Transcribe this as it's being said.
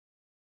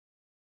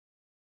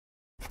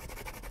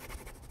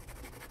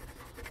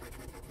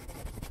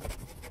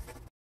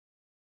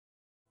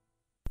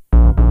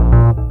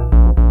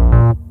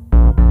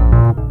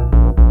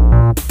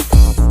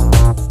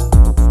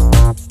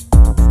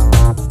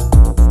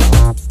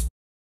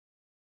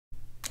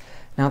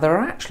Now there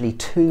are actually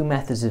two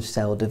methods of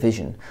cell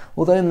division.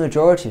 Although the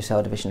majority of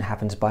cell division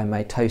happens by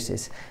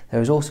mitosis,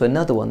 there is also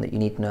another one that you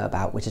need to know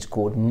about, which is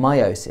called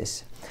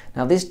meiosis.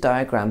 Now this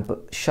diagram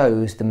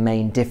shows the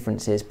main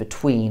differences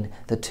between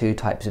the two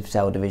types of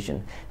cell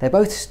division. They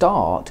both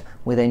start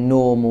with a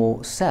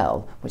normal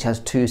cell which has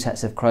two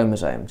sets of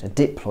chromosomes, a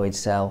diploid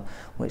cell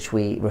which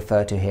we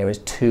refer to here as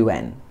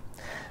 2n.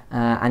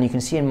 And you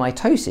can see in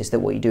mitosis that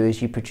what you do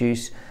is you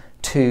produce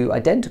two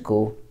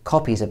identical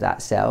copies of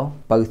that cell,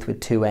 both with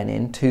 2n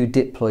in, two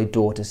diploid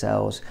daughter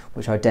cells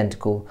which are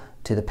identical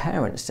to the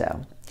parent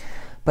cell.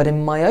 But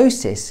in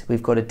meiosis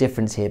we've got a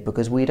difference here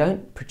because we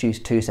don't produce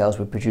two cells,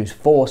 we produce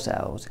four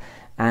cells.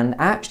 And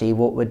actually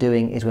what we're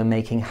doing is we're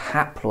making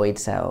haploid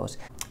cells.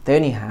 They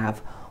only have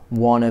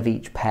one of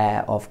each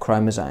pair of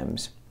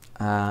chromosomes.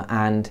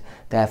 And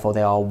therefore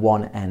they are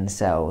 1n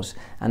cells,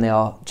 and they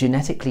are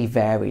genetically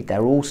varied.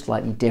 They're all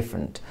slightly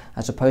different.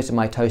 As opposed to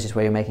mitosis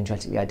where you're making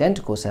genetically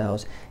identical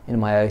cells, in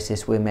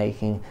meiosis we're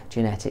making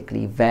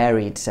genetically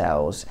varied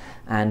cells,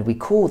 and we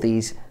call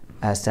these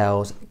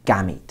cells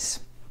gametes.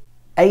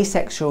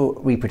 Asexual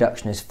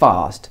reproduction is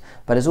fast,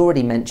 but as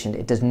already mentioned,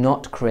 it does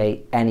not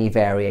create any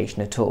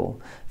variation at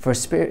all. For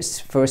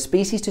a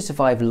species to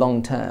survive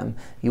long term,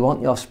 you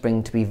want the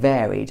offspring to be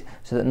varied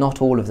so that not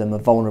all of them are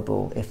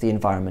vulnerable if the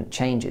environment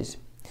changes.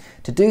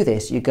 To do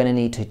this, you're going to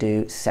need to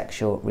do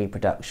sexual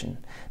reproduction.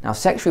 Now,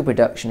 sexual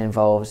reproduction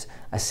involves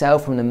a cell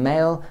from the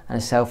male and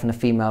a cell from the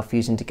female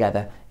fusing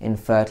together in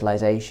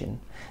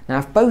fertilization. Now,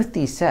 if both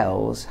these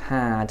cells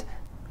had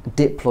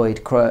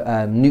diploid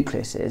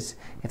nucleuses,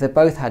 if they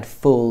both had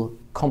full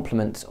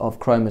complements of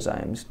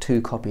chromosomes,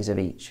 two copies of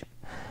each,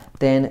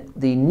 then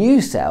the new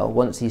cell,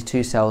 once these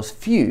two cells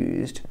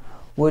fused,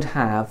 would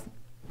have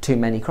too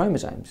many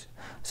chromosomes.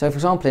 So for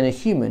example, in a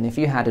human, if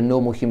you had a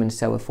normal human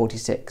cell with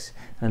 46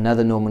 and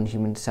another normal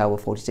human cell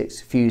with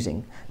 46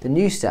 fusing, the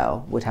new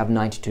cell would have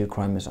 92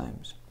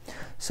 chromosomes.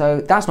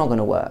 So that's not going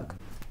to work.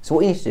 So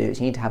what you need to do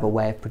is you need to have a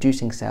way of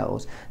producing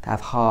cells that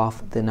have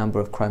half the number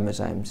of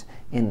chromosomes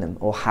in them,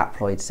 or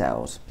haploid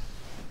cells.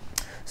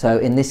 So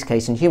in this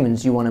case, in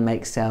humans, you want to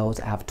make cells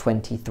that have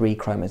 23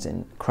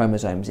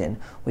 chromosomes in,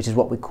 which is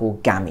what we call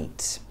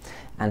gametes.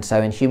 And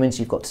so in humans,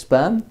 you've got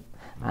sperm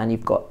and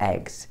you've got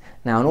eggs.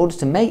 Now, in order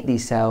to make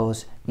these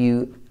cells,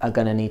 you are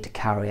going to need to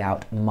carry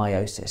out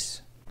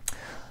meiosis.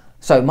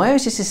 So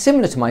meiosis is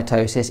similar to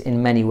mitosis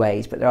in many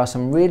ways, but there are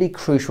some really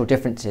crucial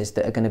differences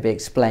that are going to be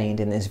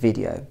explained in this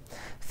video.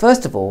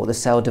 First of all, the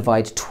cell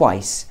divides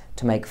twice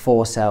to make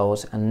 4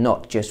 cells and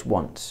not just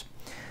once.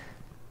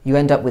 You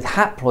end up with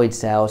haploid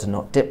cells and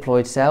not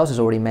diploid cells, as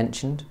already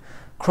mentioned.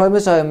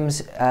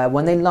 Chromosomes,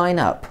 when they line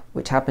up,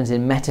 which happens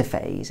in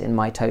metaphase in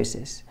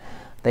mitosis,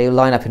 they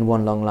line up in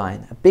one long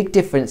line. A big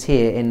difference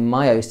here in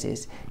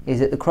meiosis is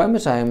that the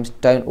chromosomes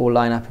don't all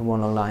line up in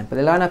one long line, but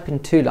they line up in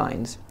 2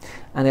 lines,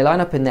 and they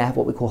line up in their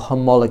what we call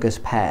homologous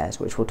pairs,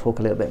 which we'll talk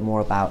a little bit more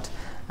about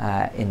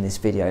in this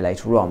video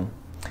later on.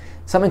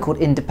 Something called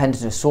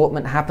independent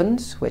assortment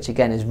happens, which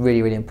again is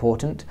really, really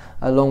important,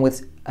 along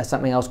with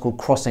something else called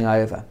crossing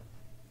over.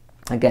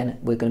 Again,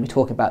 we're going to be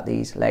talking about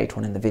these later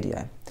on in the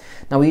video.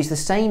 Now, we use the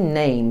same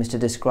names to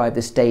describe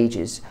the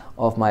stages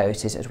of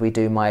meiosis as we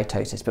do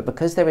mitosis, but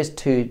because there is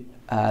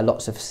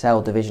lots of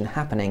cell division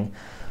happening,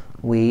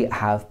 we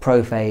have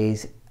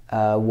prophase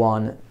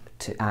I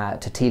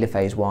to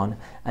telophase I,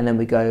 and then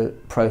we go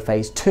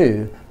prophase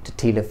II to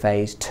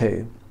telophase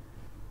II.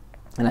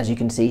 And as you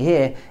can see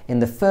here, in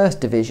the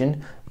first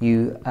division,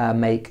 you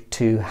make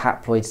 2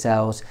 haploid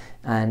cells,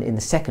 and in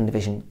the second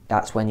division,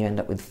 that's when you end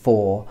up with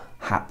 4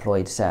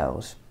 haploid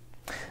cells.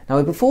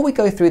 Now, before we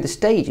go through the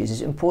stages,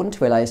 it's important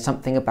to realize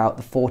something about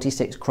the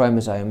 46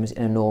 chromosomes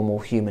in a normal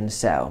human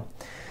cell.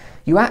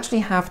 You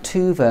actually have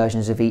 2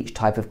 versions of each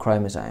type of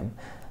chromosome,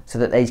 so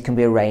that they can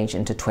be arranged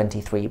into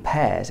 23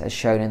 pairs, as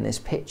shown in this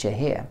picture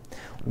here.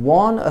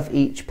 One of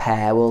each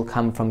pair will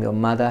come from your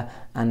mother,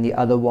 and the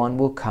other one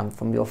will come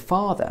from your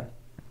father.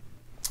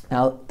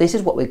 Now, this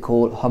is what we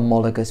call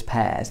homologous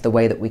pairs, the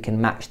way that we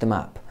can match them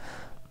up.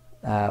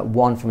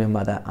 One from your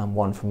mother and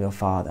one from your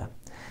father.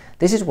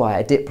 This is why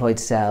a diploid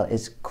cell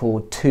is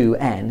called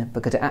 2n,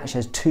 because it actually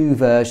has 2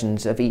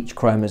 versions of each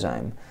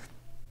chromosome.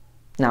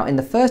 Now, in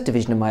the first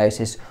division of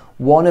meiosis,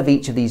 one of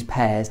each of these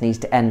pairs needs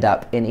to end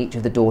up in each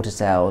of the daughter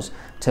cells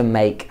to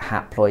make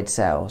haploid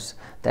cells.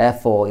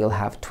 Therefore, you'll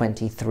have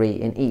 23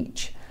 in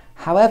each.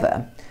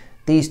 However,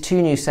 these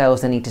 2 new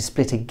cells then need to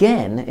split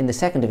again in the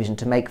second division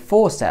to make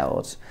 4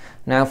 cells.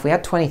 Now, if we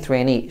had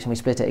 23 in each and we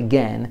split it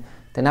again,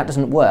 then that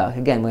doesn't work.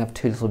 Again, we have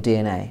too little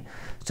DNA.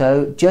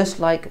 So just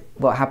like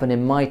what happened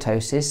in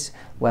mitosis,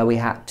 where we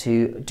had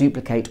to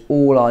duplicate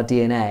all our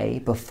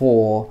DNA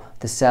before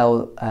the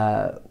cell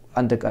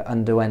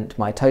underwent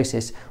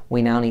mitosis,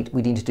 we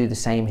need to do the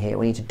same here.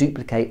 We need to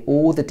duplicate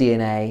all the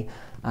DNA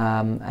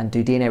and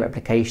do DNA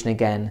replication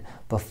again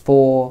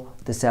before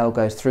the cell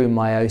goes through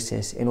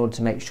meiosis, in order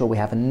to make sure we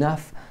have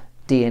enough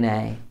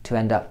DNA to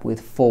end up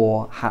with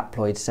 4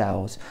 haploid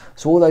cells.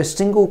 So all those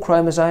single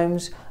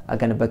chromosomes are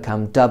going to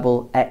become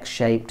double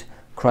X-shaped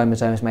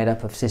chromosomes made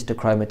up of sister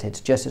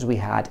chromatids, just as we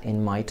had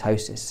in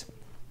mitosis.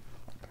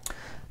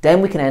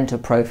 Then we can enter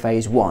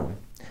prophase I.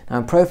 Now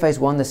in prophase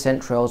I, the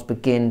centrioles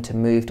begin to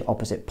move to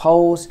opposite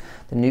poles,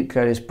 the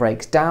nucleus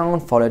breaks down,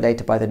 followed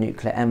later by the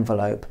nuclear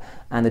envelope,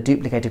 and the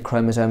duplicated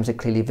chromosomes are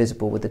clearly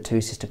visible with the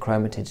two sister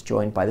chromatids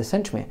joined by the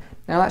centromere.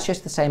 Now that's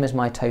just the same as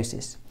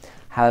mitosis.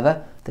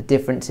 However, the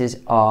differences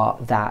are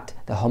that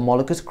the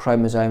homologous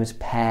chromosomes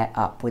pair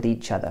up with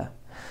each other.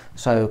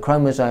 So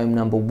chromosome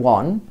number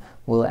 1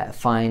 will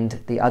find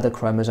the other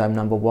chromosome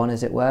number 1,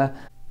 as it were,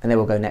 and they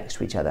will go next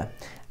to each other.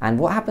 And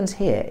what happens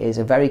here is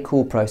a very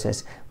cool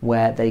process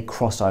where they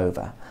cross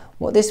over.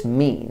 What this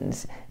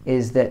means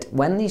is that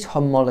when these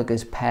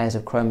homologous pairs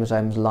of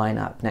chromosomes line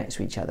up next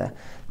to each other,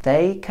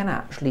 they can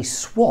actually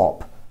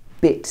swap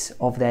bits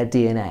of their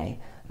DNA.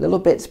 Little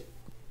bits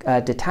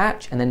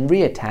detach and then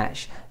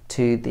reattach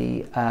to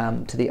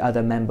the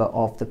other member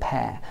of the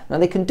pair. Now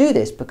they can do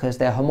this because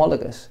they're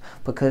homologous,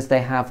 because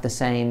they have the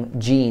same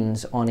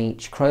genes on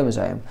each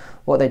chromosome.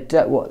 What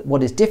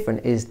is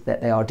different is that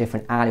they are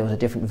different alleles or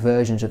different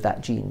versions of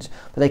that genes,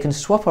 but they can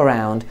swap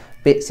around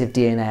bits of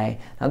DNA.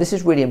 Now this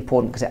is really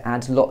important because it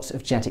adds lots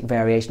of genetic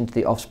variation to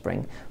the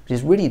offspring, which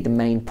is really the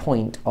main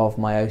point of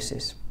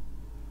meiosis.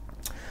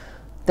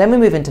 Then we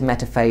move into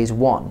metaphase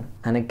I,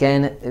 and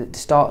again it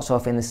starts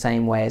off in the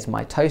same way as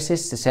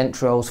mitosis. The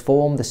centrioles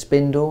form the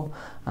spindle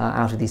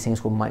out of these things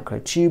called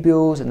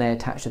microtubules, and they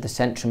attach to the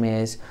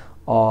centromeres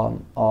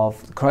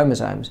of the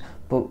chromosomes.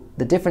 But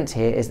the difference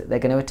here is that they're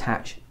going to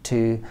attach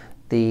to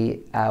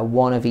the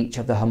one of each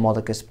of the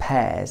homologous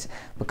pairs,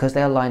 because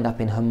they are lined up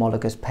in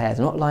homologous pairs.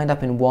 They're not lined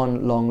up in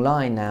one long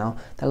line now,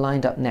 they're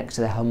lined up next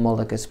to the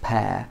homologous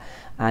pair.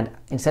 And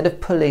instead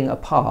of pulling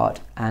apart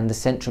and the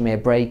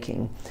centromere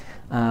breaking,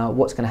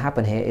 what's going to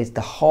happen here is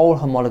the whole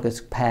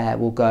homologous pair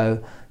will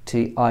go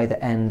to either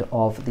end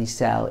of the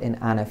cell in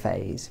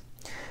anaphase.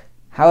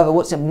 However,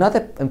 what's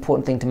another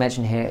important thing to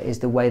mention here is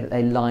the way that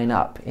they line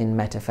up in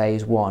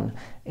metaphase I,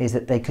 is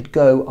that they could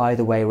go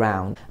either way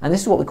round. And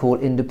this is what we call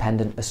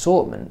independent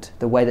assortment,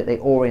 the way that they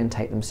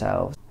orientate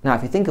themselves. Now,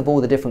 if you think of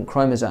all the different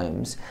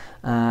chromosomes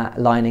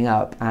lining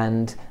up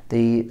and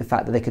the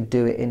fact that they could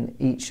do it in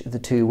each of the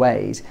two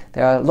ways,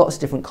 there are lots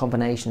of different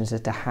combinations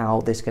as to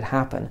how this could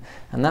happen.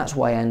 And that's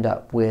why I end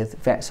up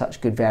with such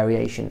good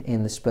variation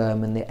in the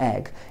sperm and the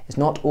egg. It's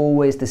not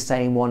always the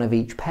same one of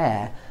each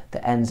pair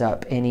that ends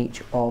up in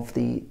each of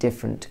the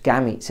different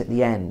gametes at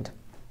the end.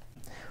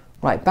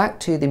 Right,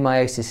 back to the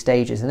meiosis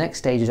stages. The next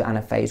stage is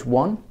anaphase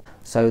I.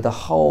 So the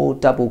whole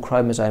double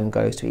chromosome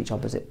goes to each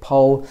opposite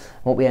pole.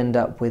 What we end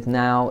up with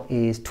now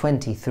is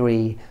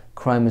 23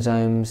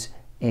 chromosomes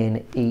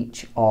in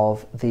each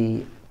of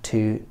the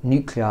two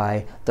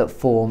nuclei that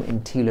form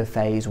in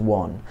telophase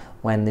I,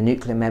 when the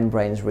nuclear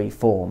membranes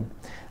reform.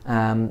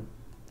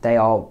 They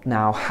are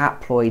now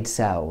haploid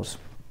cells,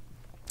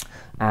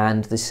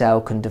 and the cell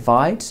can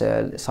divide,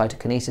 so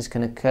cytokinesis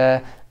can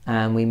occur,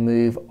 and we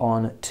move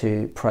on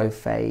to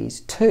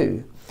prophase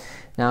II.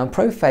 Now in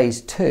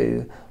prophase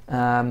II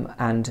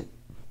and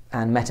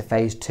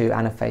metaphase II,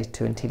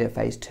 anaphase II and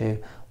telophase II,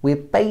 we're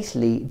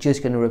basically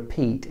just going to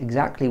repeat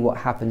exactly what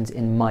happens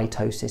in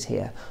mitosis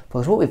here,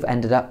 because what we've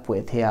ended up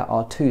with here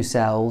are two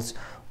cells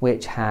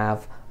which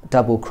have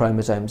double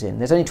chromosomes in.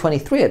 There's only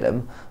 23 of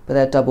them, but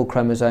they're double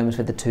chromosomes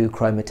with the two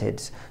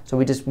chromatids. So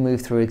we just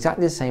move through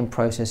exactly the same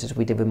process as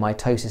we did with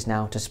mitosis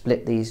now to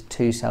split these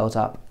two cells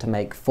up to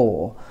make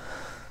 4.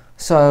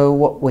 So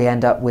what we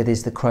end up with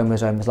is the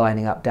chromosomes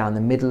lining up down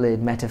the middle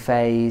in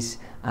metaphase,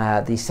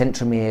 the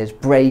centromeres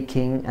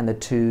breaking and the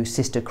two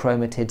sister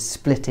chromatids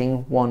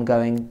splitting, one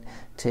going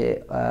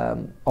to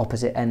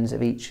opposite ends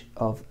of each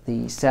of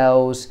the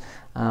cells,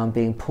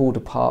 being pulled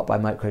apart by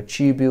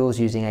microtubules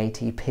using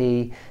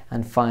ATP,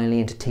 and finally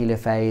into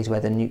telophase,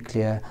 where the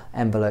nuclear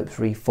envelopes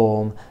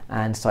reform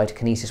and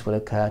cytokinesis will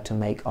occur to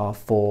make our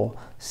 4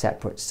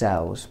 separate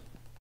cells.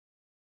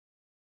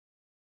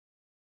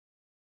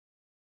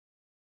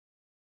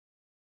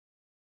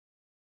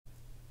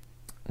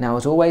 Now,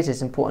 as always,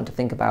 it's important to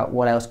think about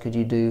what else could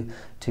you do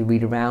to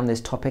read around this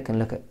topic and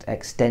look at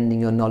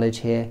extending your knowledge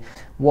here.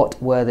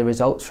 What were the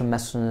results from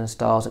Messelson and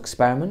Stahl's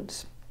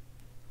experiments?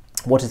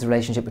 What is the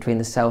relationship between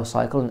the cell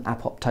cycle and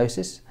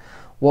apoptosis?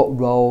 What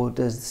role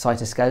does the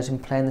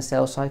cytoskeleton play in the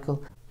cell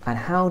cycle? And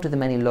how do the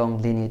many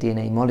long linear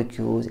DNA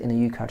molecules in a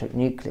eukaryotic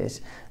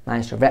nucleus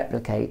manage to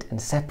replicate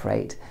and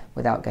separate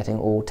without getting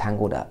all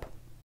tangled up?